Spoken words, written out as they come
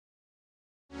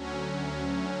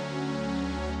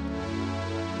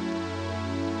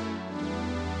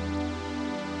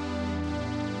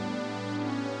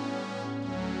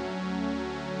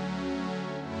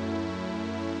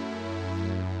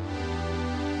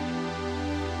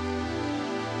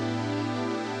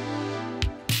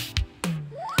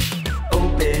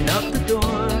up the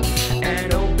door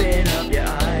and open up your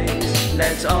eyes.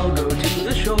 Let's all go to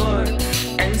the shore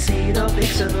and see the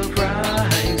big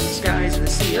surprise. Skies in the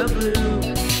sea of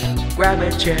blue. Grab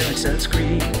a chair and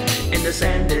sunscreen. In the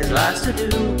sand there's lots to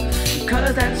do,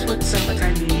 'cause that's what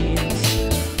summertime means.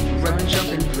 Run,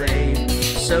 jump and play,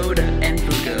 soda and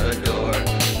food galore.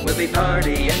 We'll be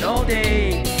partying all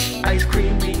day, ice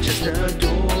cream we just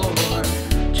adore.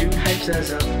 June hypes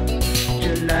us up,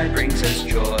 July brings us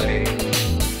joy.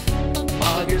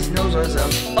 August knows what's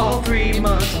up, all 3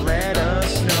 months let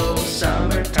us know.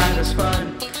 Summertime is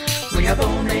fun, we have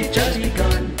only just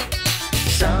begun.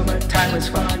 Summertime is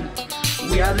fun,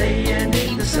 we are laying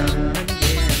in the sun.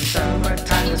 Yeah,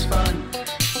 summertime is fun,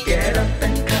 get up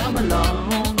and come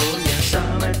along. Oh yeah,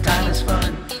 summertime is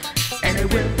fun, and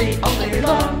it will be all day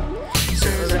long.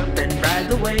 Surf up and ride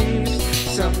the waves,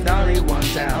 some gnarly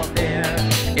ones out there.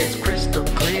 It's crystal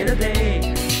clear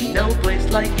today, no place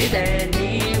like it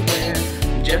anywhere.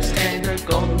 Just hand a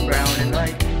golden brown in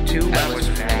like 2 hours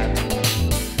flat.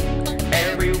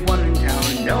 Everyone in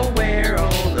town know where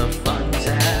all the fun's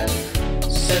at.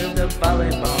 Serve the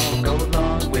volleyball, go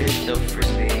along with the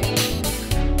frisbee.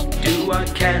 Do a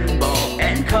cannonball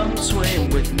and come swim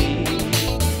with me.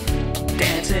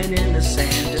 Dancing in the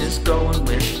sand, just going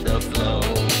with the flow.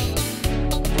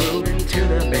 Grooving to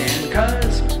the band,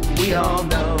 'cause we all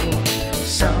know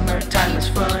summertime is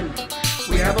fun,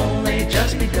 we have only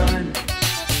just begun.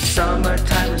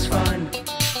 Summertime is fun,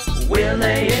 we'll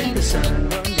lay in the sun.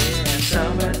 Yeah,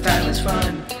 summertime is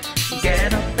fun,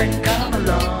 get up and come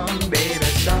along, baby.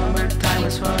 Summertime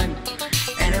is fun,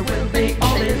 and it will be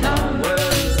all day long.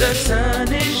 Well, the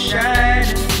sun is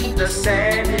shining, the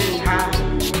sand is high.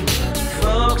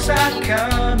 Folks are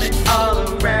coming all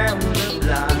around the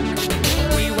block.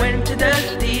 We went to the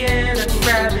theater,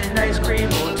 grabbed an ice cream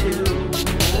or two.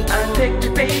 I picked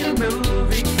a favorite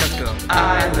movie, let's go.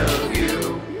 I Love You.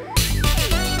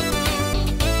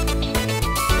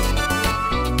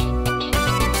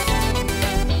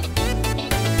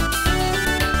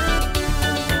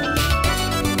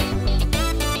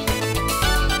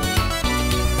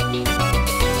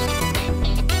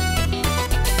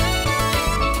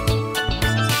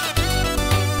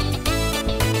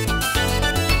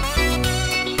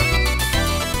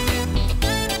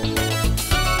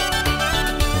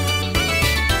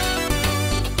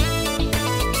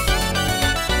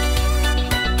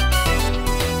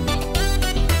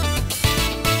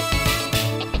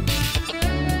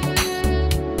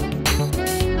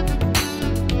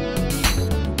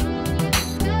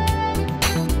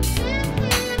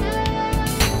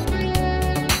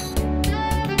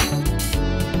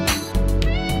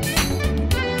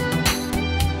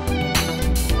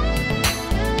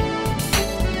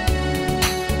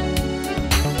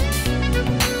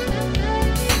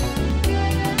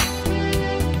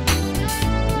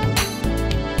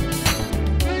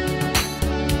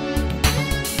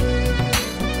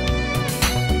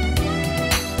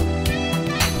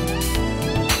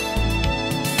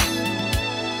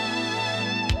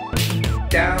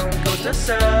 Down goes the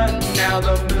sun, now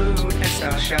the moon has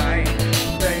now shine.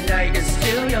 The night is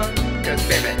still young, 'cause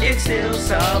baby it's still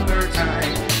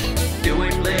summertime.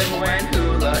 Doing limo and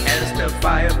hula as the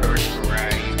fire burns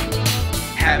bright.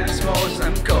 Having s'mores,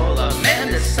 some cola,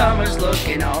 man this summer's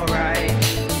looking alright.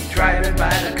 Driving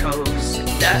by the coast,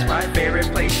 that's my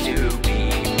favorite place to be.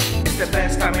 It's the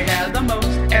best time we have the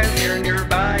most, as we're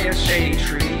nearby a shady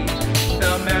tree.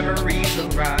 The memories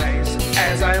arise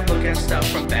as I look at stuff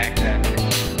from back then.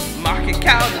 Market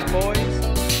calendars,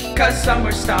 boys, 'cause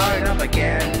summer's starting up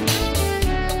again.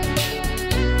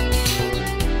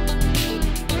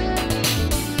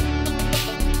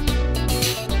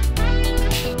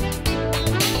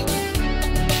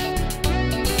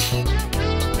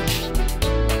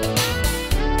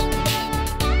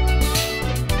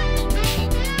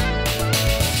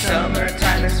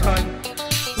 Summertime is fun,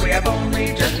 we have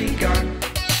only just begun.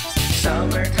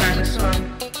 Summertime is fun,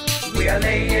 we are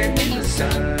laying in the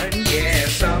sun. Yeah,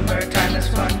 summertime is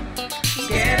fun,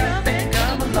 get up and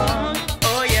come along.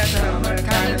 Oh yeah,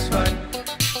 summertime is fun,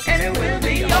 and it will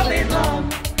be all day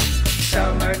long.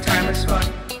 Summertime is fun,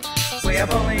 we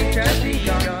have only just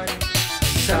begun.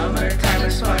 Summertime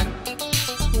is fun,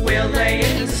 we'll lay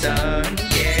in the sun.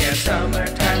 Yeah,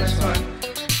 summertime is fun,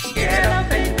 get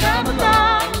up and come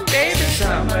along, baby.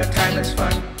 Summertime is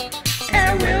fun.